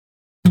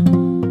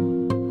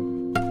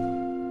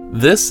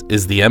This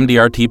is the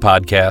MDRT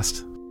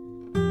Podcast.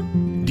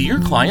 Do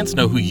your clients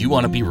know who you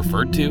want to be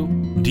referred to?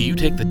 Do you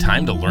take the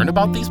time to learn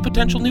about these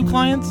potential new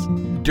clients?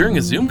 During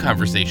a Zoom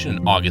conversation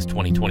in August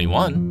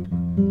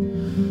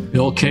 2021,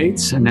 Bill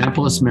Cates,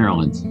 Annapolis,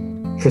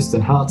 Maryland.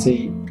 Tristan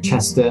Harty,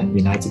 Chester,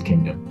 United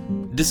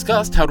Kingdom.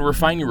 Discussed how to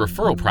refine your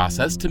referral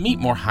process to meet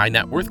more high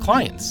net worth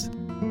clients.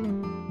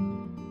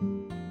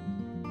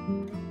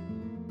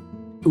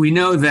 We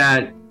know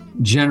that,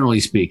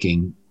 generally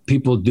speaking,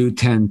 people do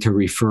tend to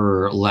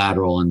refer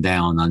lateral and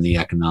down on the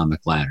economic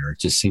ladder. It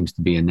just seems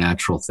to be a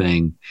natural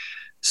thing.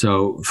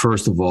 So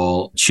first of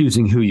all,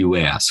 choosing who you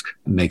ask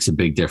makes a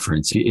big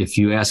difference. If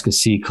you ask a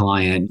C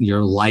client,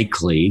 you're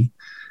likely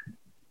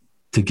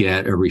to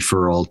get a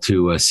referral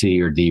to a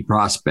C or D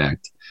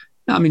prospect.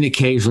 I mean,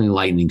 occasionally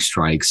lightning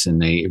strikes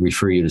and they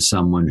refer you to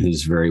someone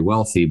who's very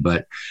wealthy,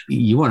 but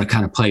you want to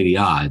kind of play the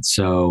odds.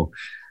 So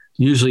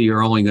usually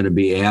you're only going to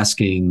be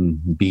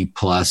asking B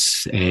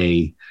plus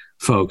A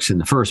folks in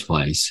the first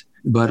place.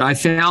 But I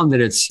found that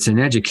it's an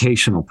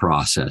educational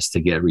process to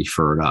get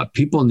referred up.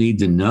 People need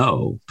to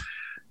know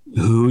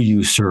who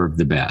you serve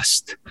the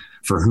best,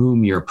 for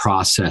whom your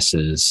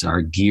processes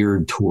are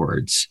geared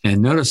towards.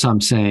 And notice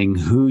I'm saying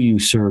who you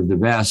serve the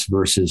best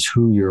versus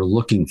who you're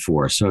looking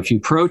for. So if you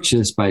approach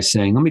this by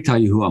saying, let me tell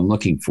you who I'm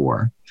looking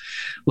for.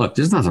 Look,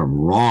 there's nothing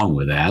wrong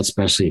with that,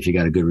 especially if you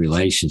got a good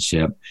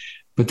relationship.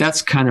 But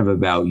that's kind of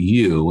about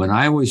you. And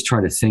I always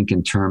try to think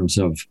in terms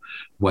of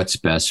what's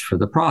best for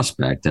the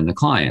prospect and the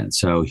client.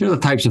 So here are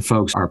the types of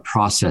folks our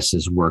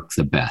processes work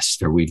the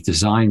best, or we've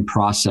designed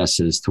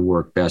processes to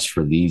work best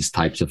for these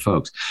types of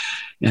folks.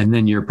 And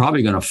then you're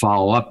probably going to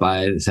follow up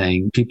by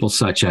saying people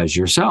such as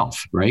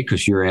yourself, right?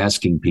 Because you're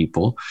asking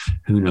people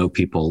who know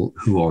people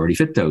who already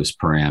fit those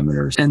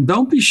parameters. And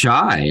don't be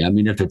shy. I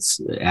mean, if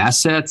it's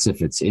assets,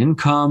 if it's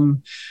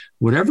income,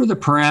 whatever the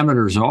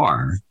parameters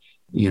are,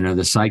 you know,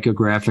 the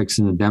psychographics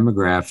and the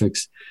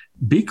demographics,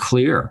 be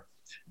clear,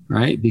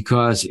 right?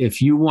 Because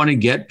if you want to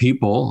get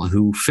people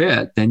who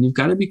fit, then you've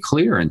got to be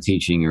clear in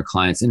teaching your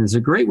clients. And it's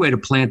a great way to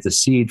plant the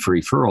seed for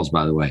referrals,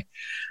 by the way.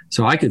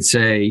 So I could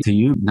say to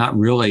you, not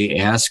really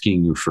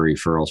asking you for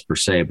referrals per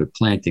se, but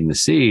planting the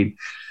seed.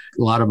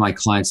 A lot of my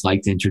clients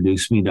like to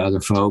introduce me to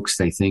other folks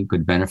they think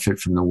could benefit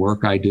from the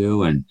work I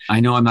do. And I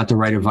know I'm not the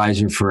right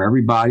advisor for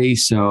everybody.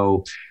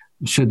 So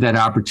should that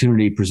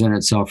opportunity present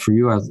itself for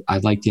you,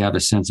 I'd like to have a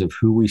sense of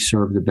who we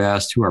serve the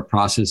best, who our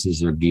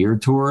processes are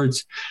geared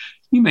towards.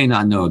 You may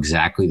not know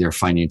exactly their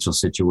financial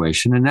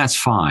situation, and that's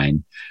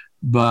fine,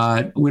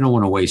 but we don't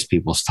want to waste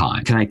people's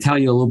time. Can I tell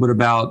you a little bit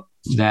about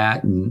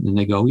that? And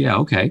they go, yeah,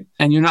 okay.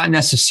 And you're not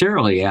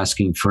necessarily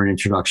asking for an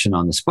introduction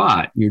on the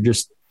spot. You're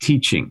just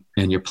teaching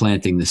and you're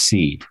planting the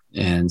seed.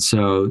 And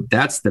so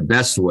that's the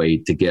best way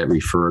to get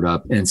referred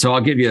up. And so I'll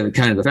give you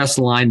kind of the best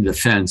line of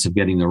defense of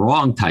getting the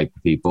wrong type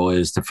of people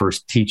is to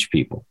first teach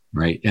people,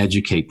 right?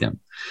 Educate them.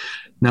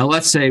 Now,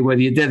 let's say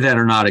whether you did that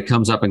or not, it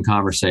comes up in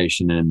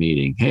conversation in a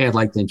meeting. Hey, I'd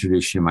like to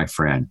introduce you to my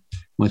friend.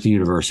 Went to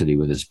university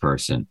with this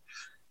person.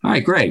 All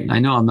right, great. I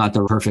know I'm not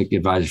the perfect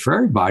advisor for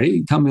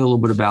everybody. Tell me a little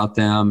bit about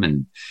them.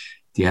 And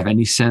do you have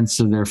any sense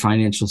of their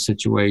financial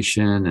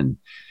situation? And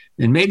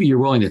maybe you're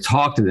willing to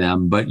talk to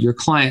them, but your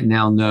client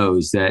now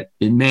knows that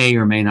it may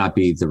or may not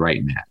be the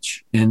right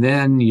match. And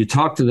then you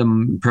talk to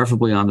them,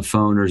 preferably on the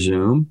phone or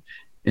Zoom,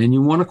 and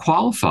you want to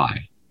qualify,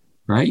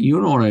 right?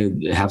 You don't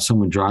want to have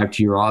someone drive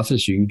to your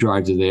office or you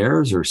drive to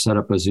theirs or set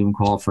up a Zoom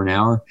call for an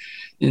hour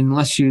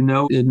unless you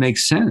know it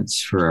makes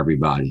sense for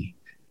everybody.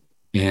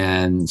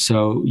 And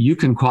so you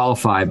can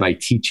qualify by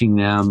teaching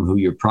them who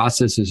your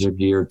processes are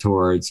geared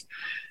towards,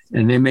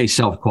 and they may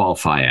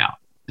self-qualify out.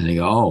 And they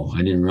go, oh, I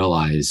didn't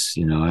realize,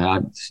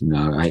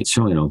 I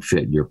certainly don't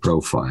fit your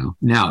profile.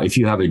 Now, if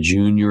you have a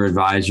junior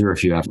advisor,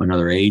 if you have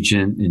another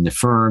agent in the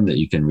firm that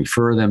you can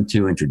refer them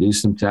to,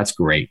 introduce them to, that's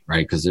great,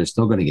 right? Because they're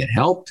still going to get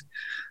helped,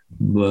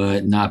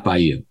 but not by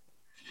you.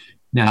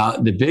 Now,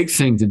 the big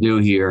thing to do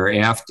here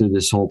after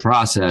this whole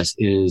process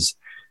is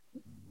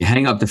you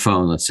hang up the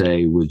phone, let's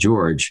say with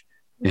George,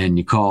 and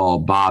you call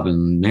Bob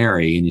and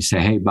Mary and you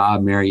say, hey,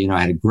 Bob, Mary, I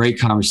had a great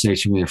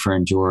conversation with your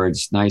friend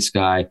George, nice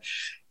guy.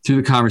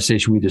 Through the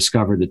conversation, we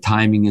discovered the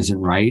timing isn't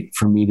right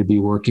for me to be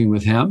working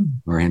with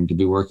him or him to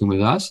be working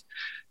with us.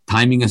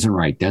 Timing isn't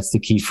right. That's the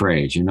key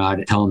phrase. You're not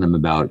telling them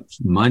about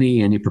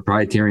money, any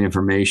proprietary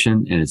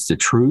information, and it's the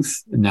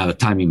truth. Now, the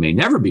timing may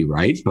never be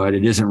right, but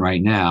it isn't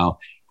right now.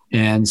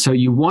 And so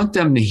you want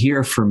them to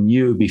hear from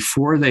you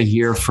before they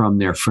hear from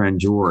their friend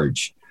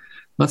George.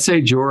 Let's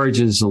say George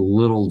is a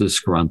little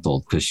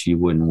disgruntled because you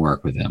wouldn't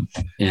work with him.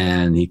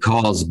 And he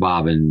calls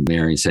Bob and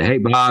Mary and say, hey,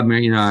 Bob,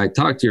 Mary, I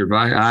talked to your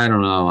advisor. I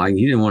don't know.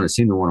 He didn't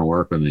seem to want to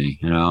work with me.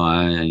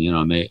 I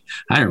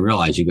didn't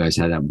realize you guys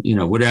had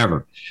that,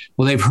 whatever.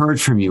 Well, they've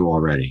heard from you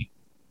already.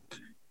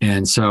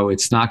 And so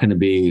it's not going to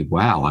be,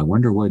 wow, I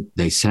wonder what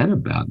they said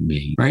about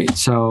me, right?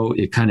 So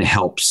it kind of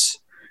helps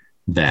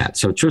that.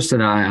 So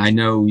Tristan, I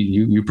know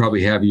you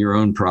probably have your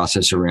own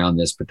process around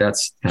this, but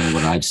that's kind of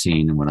what I've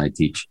seen and what I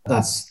teach.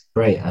 That's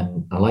great.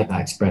 And I like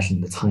that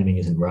expression, the timing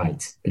isn't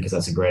right, because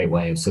that's a great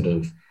way of sort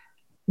of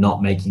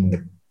not making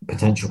the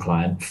potential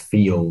client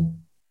feel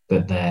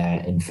that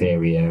they're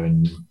inferior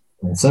and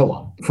so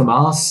on. From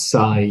our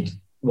side,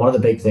 one of the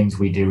big things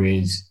we do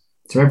is,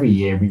 so every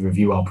year we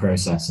review our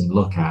process and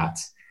look at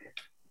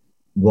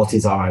what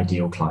is our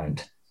ideal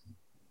client.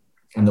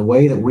 And the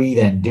way that we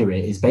then do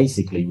it is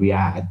basically we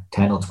add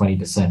 10 or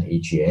 20%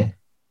 each year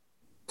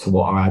to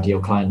what our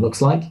ideal client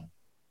looks like.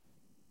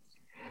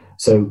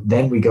 So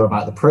then we go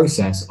about the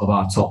process of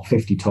our top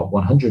 50, top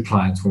 100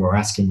 clients when we're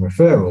asking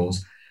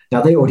referrals.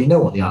 Now they already know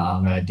what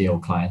our ideal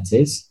client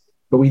is,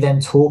 but we then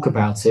talk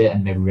about it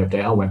and maybe we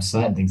update our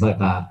website and things like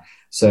that.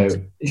 So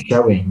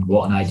showing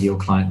what an ideal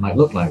client might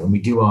look like. When we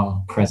do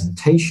our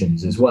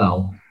presentations as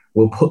well,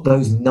 we'll put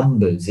those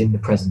numbers in the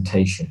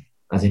presentation.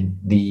 As in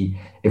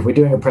if we're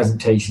doing a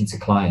presentation to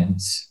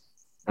clients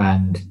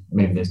and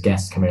maybe there's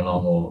guests coming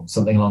along or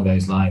something along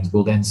those lines,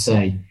 we'll then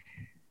say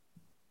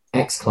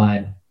X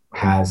client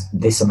has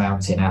this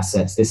amount in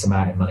assets, this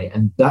amount in money,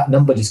 and that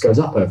number just goes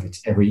up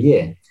every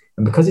year.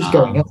 And because it's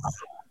going up,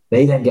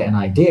 they then get an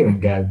idea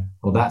and go,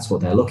 well, that's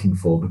what they're looking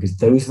for because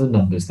those are the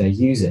numbers they're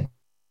using.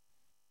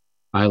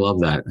 I love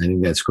that. I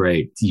think that's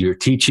great. You're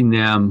teaching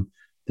them,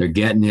 they're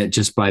getting it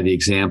just by the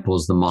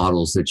examples, the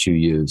models that you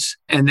use.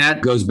 And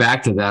that goes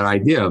back to that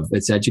idea of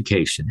it's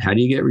education. How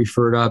do you get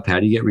referred up? How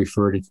do you get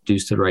referred,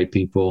 introduced to the right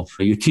people?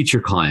 You teach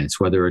your clients,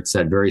 whether it's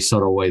that very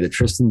subtle way that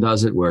Tristan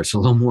does it, where it's a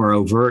little more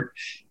overt.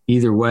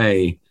 Either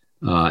way,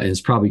 and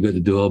it's probably good to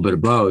do a little bit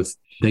of both,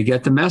 they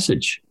get the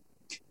message.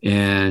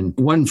 And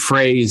one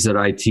phrase that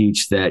I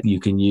teach that you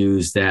can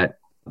use that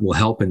will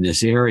help in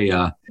this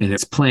area, and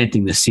it's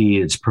planting the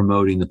seed, it's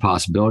promoting the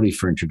possibility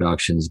for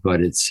introductions,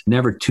 but it's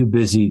never too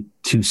busy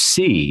to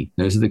see.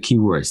 Those are the key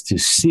words, to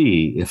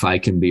see if I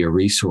can be a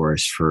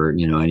resource for,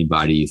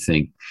 anybody you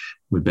think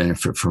would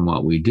benefit from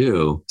what we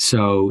do.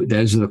 So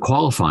those are the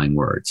qualifying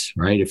words,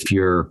 right? If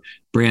you're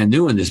brand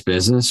new in this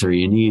business or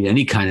you need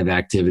any kind of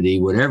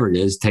activity, whatever it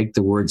is, take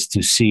the words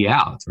to see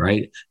out,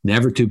 right?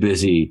 Never too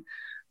busy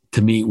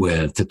to meet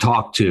with, to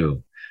talk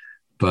to.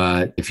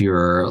 But if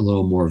you're a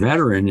little more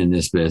veteran in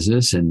this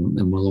business and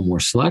a little more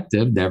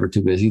selective, never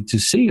too busy to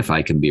see if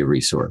I can be a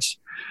resource.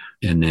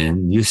 And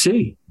then you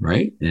see,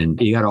 right?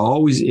 And you got to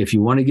always, if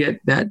you want to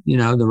get that,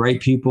 the right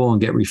people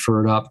and get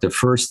referred up, the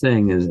first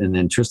thing is, and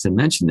then Tristan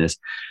mentioned this,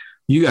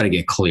 you got to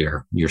get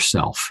clear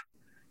yourself.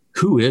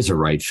 Who is a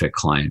right fit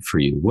client for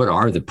you? What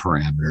are the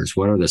parameters?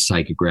 What are the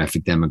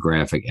psychographic,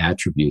 demographic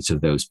attributes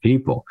of those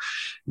people?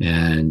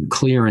 And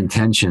clear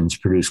intentions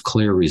produce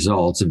clear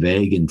results.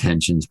 Vague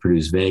intentions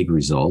produce vague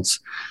results.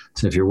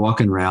 So if you're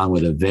walking around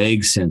with a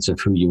vague sense of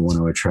who you want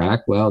to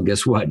attract, well,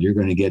 guess what? You're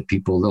going to get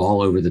people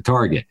all over the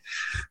target.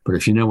 But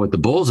if you know what the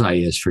bullseye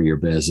is for your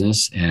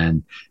business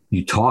and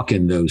you talk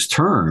in those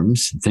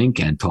terms, think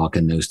and talk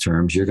in those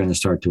terms, you're going to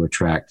start to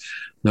attract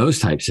those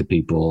types of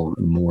people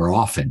more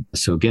often.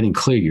 So getting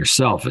clear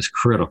yourself is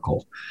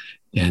critical.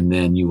 And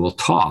then you will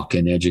talk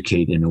and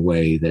educate in a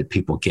way that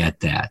people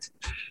get that.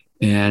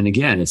 And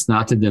again, it's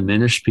not to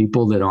diminish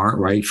people that aren't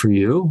right for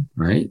you,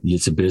 right?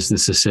 It's a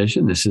business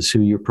decision. This is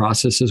who your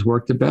processes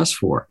work the best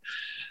for.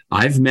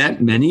 I've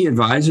met many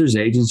advisors,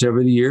 agents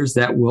over the years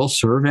that will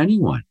serve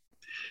anyone.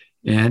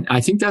 And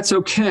I think that's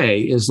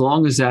okay as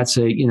long as that's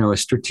a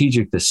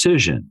strategic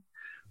decision,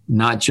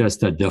 not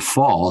just a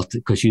default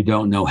because you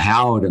don't know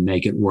how to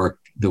make it work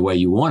the way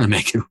you want to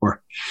make it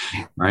work,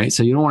 right?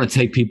 So you don't want to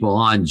take people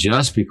on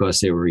just because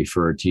they were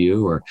referred to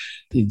you or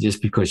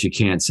just because you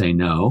can't say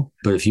no.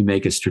 But if you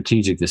make a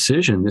strategic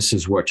decision, this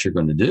is what you're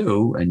going to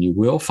do, and you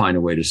will find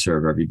a way to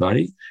serve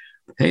everybody.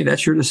 Hey,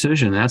 that's your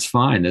decision. That's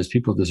fine. Those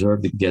people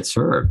deserve to get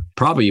served.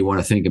 Probably you want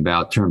to think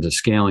about terms of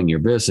scaling your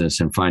business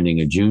and finding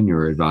a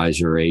junior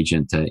advisor or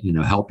agent to,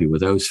 help you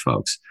with those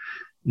folks.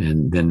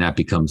 And then that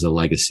becomes a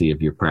legacy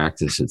of your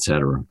practice, et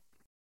cetera.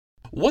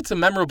 What's a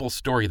memorable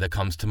story that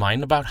comes to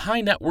mind about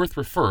high net worth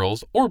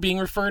referrals or being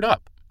referred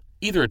up?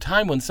 Either a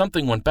time when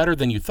something went better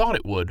than you thought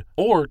it would,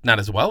 or not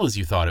as well as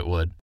you thought it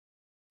would.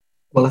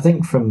 Well, I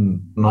think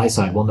from my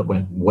side, one that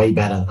went way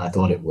better than I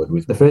thought it would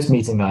was the first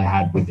meeting that I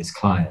had with this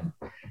client.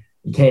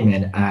 He came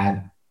in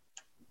and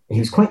he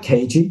was quite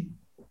cagey.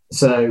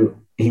 So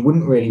he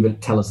wouldn't really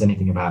tell us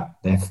anything about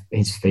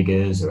his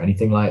figures or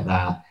anything like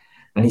that.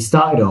 And he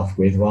started off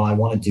with, well, I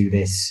want to do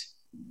this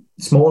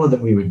smaller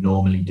than we would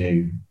normally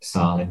do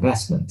style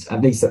investment,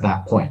 at least at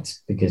that point,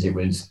 because it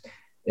was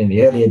in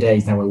the earlier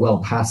days. Now we're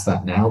well past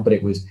that now, but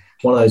it was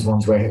one of those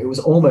ones where it was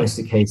almost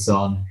a case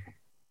on,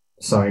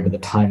 sorry, but the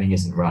timing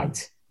isn't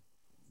right.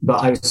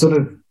 But I was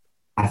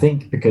I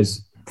think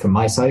because from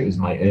my side, it was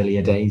my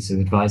earlier days of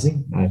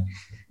advising. I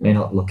may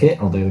not look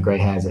it, although the grey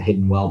hairs are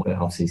hidden well, but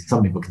obviously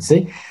some people can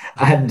see.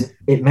 And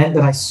it meant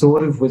that I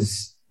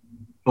was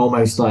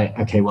almost like,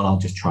 okay, well, I'll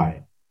just try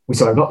it.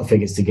 So I got the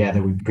figures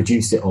together, we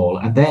produced it all.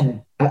 And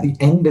then at the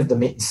end of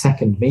the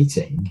second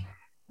meeting,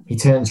 he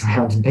turns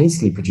around and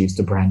basically produced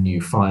a brand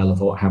new file of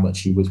how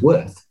much he was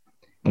worth.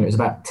 And it was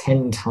about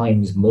 10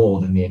 times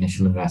more than the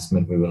initial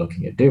investment we were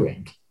looking at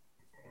doing.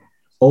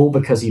 All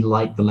because he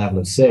liked the level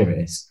of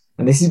service.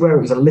 And this is where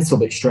it was a little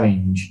bit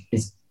strange.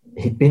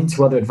 He'd been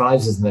to other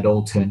advisors and they'd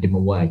all turned him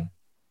away.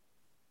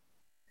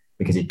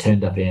 because he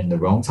turned up in the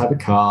wrong type of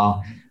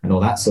car and all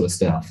that sort of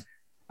stuff.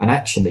 And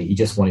actually, he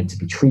just wanted to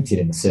be treated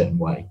in a certain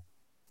way.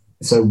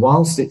 So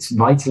whilst it's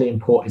vitally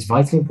important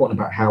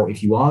about how,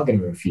 if you are going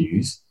to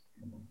refuse,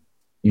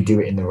 you do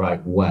it in the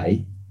right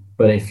way.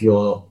 But if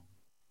you're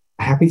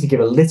happy to give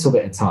a little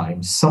bit of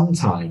time,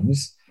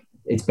 sometimes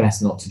it's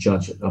best not to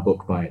judge a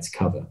book by its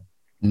cover.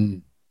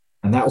 And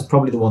that was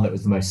probably the one that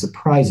was the most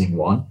surprising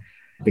one,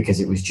 because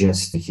it was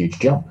just a huge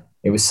jump.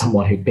 It was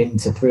someone who'd been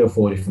to 3 or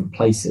 4 different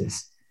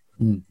places,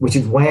 which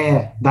is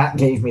where that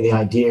gave me the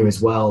idea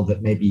as well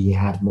that maybe he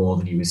had more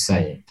than he was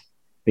saying,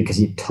 because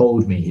he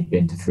told me he'd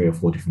been to 3 or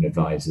 4 different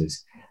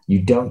advisors.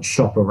 You don't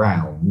shop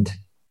around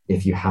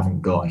if you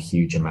haven't got a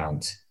huge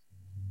amount,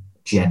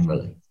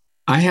 generally.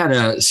 I had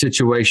a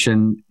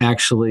situation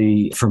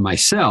actually for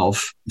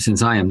myself,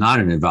 since I am not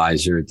an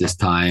advisor at this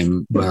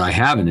time, but I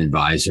have an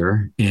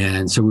advisor.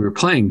 And so we were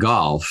playing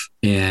golf,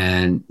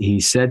 and he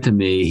said to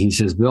me, he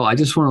says, Bill, I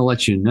just want to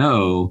let you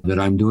know that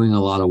I'm doing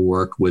a lot of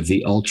work with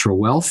the ultra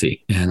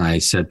wealthy. And I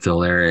said to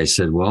Larry, I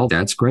said, well,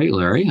 that's great,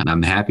 Larry.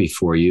 I'm happy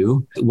for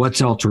you.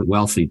 What's ultra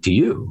wealthy to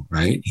you,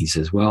 right? He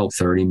says, well,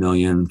 30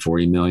 million,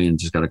 40 million,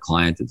 just got a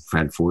client that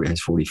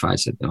has 45. I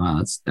said,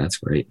 wow, that's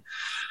great.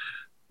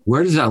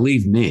 Where does that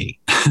leave me?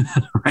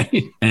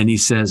 Right. And he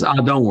says,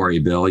 oh, don't worry,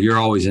 Bill. You're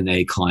always an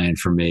A client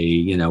for me.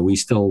 You know, we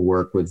still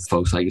work with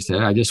folks like you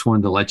said. I just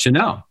wanted to let you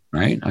know.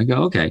 Right. I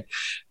go, okay.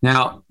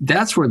 Now,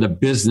 that's where the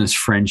business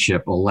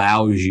friendship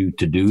allows you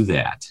to do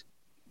that.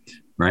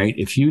 Right.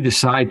 If you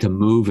decide to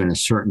move in a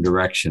certain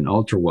direction,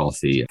 ultra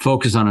wealthy,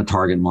 focus on a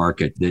target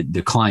market that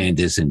the client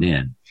isn't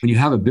in. When you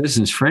have a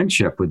business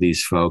friendship with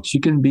these folks, you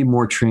can be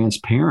more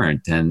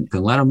transparent and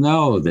can let them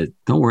know that,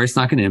 don't worry, it's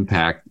not going to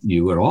impact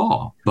you at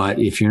all. But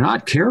if you're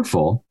not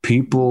careful,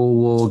 people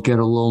will get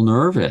a little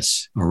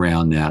nervous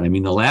around that. I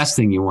mean, the last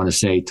thing you want to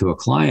say to a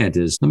client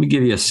is, let me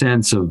give you a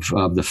sense of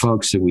the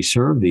folks that we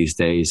serve these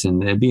days.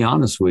 And to be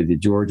honest with you,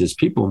 George, is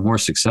people more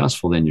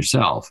successful than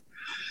yourself.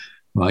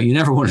 Well, you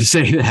never want to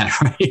say that,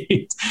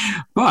 right?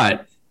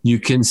 But you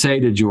can say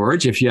to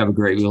George, if you have a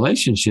great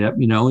relationship,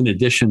 you know, in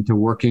addition to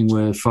working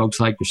with folks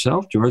like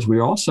yourself, George,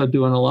 we're also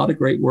doing a lot of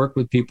great work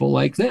with people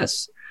like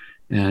this.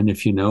 And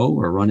if you know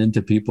or run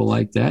into people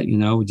like that, you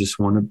know, we just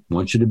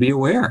want you to be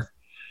aware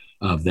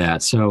of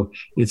that. So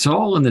it's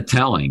all in the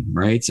telling,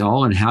 right? It's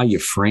all in how you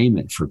frame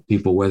it for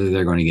people, whether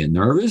they're going to get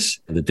nervous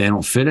that they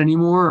don't fit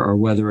anymore, or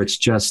whether it's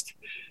just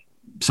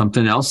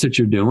something else that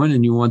you're doing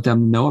and you want them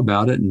to know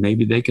about it, and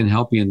maybe they can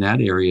help you in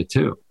that area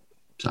too.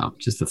 So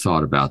just a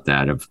thought about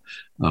that of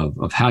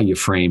how you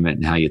frame it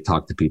and how you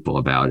talk to people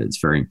about it. It's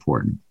very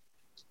important.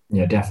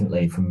 Yeah,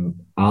 definitely. From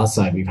our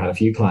side, we've had a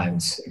few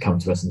clients come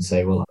to us and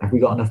say, well, have we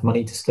got enough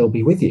money to still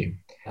be with you?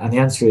 And the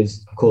answer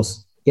is, of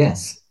course,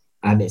 yes.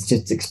 And it's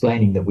just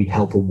explaining that we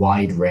help a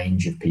wide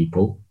range of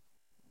people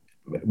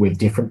with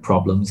different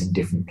problems in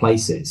different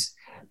places.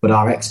 But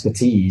our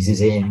expertise is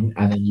in,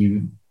 and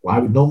then I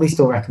would normally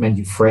still recommend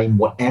you frame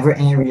whatever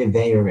area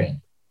they are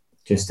in,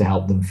 just to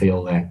help them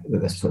feel that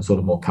they're sort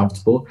of more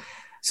comfortable.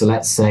 So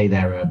let's say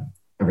they're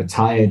a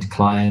retired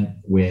client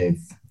with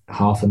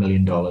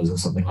 $500,000 or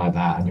something like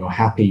that, and you're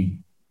happy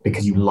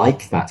because you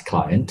like that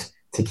client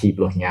to keep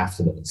looking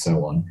after them and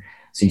so on.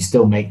 So you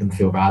still make them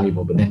feel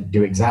valuable, but then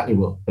do exactly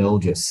what Bill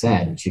just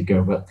said, which you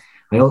go, but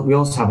we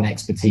also have an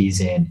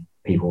expertise in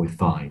people with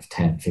 5,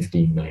 10,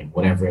 15 million,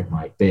 whatever it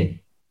might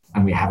be.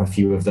 And we have a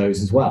few of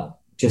those as well,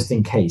 just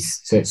in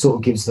case. So it sort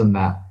of gives them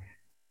that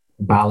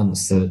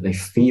balance so that they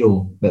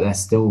feel that they're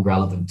still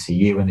relevant to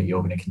you and that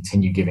you're going to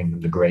continue giving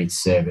them the great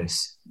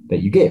service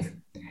that you give.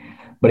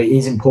 But it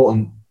is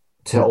important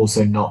to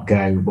also not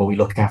go, well, we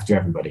look after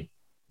everybody.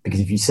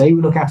 Because if you say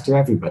we look after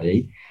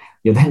everybody,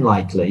 you're then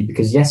likely,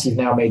 because yes, you've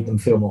now made them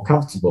feel more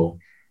comfortable,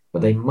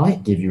 but they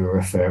might give you a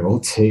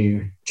referral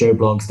to Joe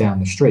Bloggs down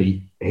the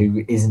street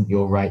who isn't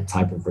your right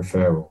type of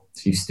referral.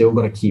 So you've still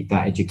got to keep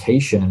that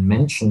education and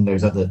mention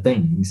those other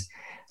things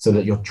so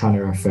that you're trying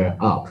to refer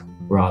up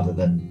rather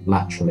than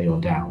laterally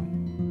or down.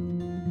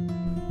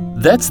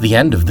 That's the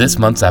end of this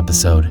month's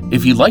episode.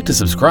 If you'd like to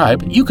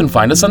subscribe, you can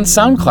find us on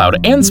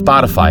SoundCloud and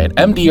Spotify at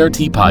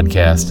MDRT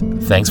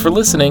Podcast. Thanks for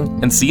listening,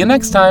 and see you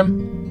next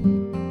time.